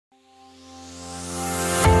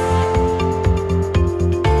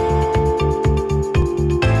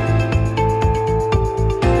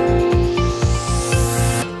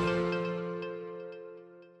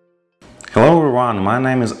everyone, my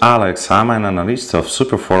name is Alex, I'm an analyst of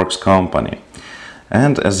SuperForex company.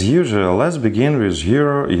 And as usual, let's begin with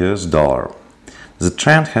Euro-US dollar. The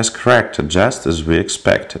trend has corrected just as we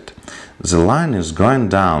expected. The line is going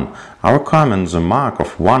down, our comment the mark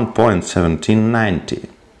of 1.1790.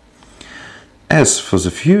 As for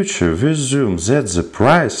the future, we assume that the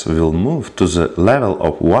price will move to the level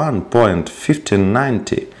of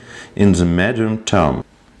 1.1590 in the medium term.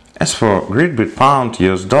 As for Great Britain Pound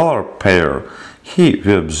US dollar pair, here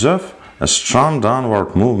we observe a strong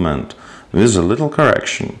downward movement with a little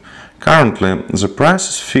correction. Currently, the price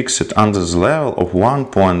is fixed under the level of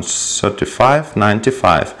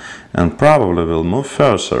 1.3595 and probably will move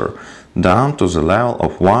further down to the level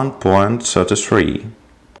of 1.33.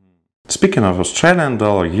 Speaking of Australian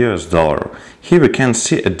dollar US dollar, here we can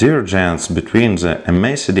see a divergence between the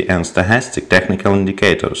MACD and stochastic technical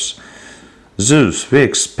indicators. Thus, we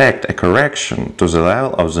expect a correction to the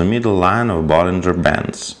level of the middle line of Bollinger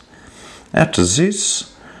Bands. After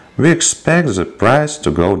this, we expect the price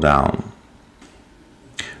to go down.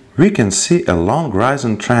 We can see a long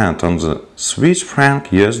rising trend on the Swiss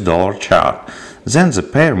franc US dollar chart. Then the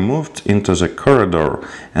pair moved into the corridor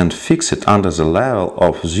and fixed under the level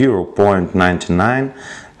of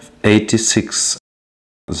 0.9986.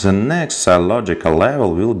 The next logical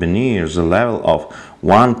level will be near the level of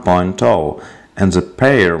 1.0 and the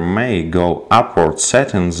pair may go upward,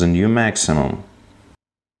 setting the new maximum.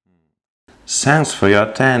 Thanks for your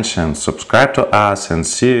attention, subscribe to us and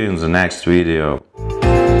see you in the next video.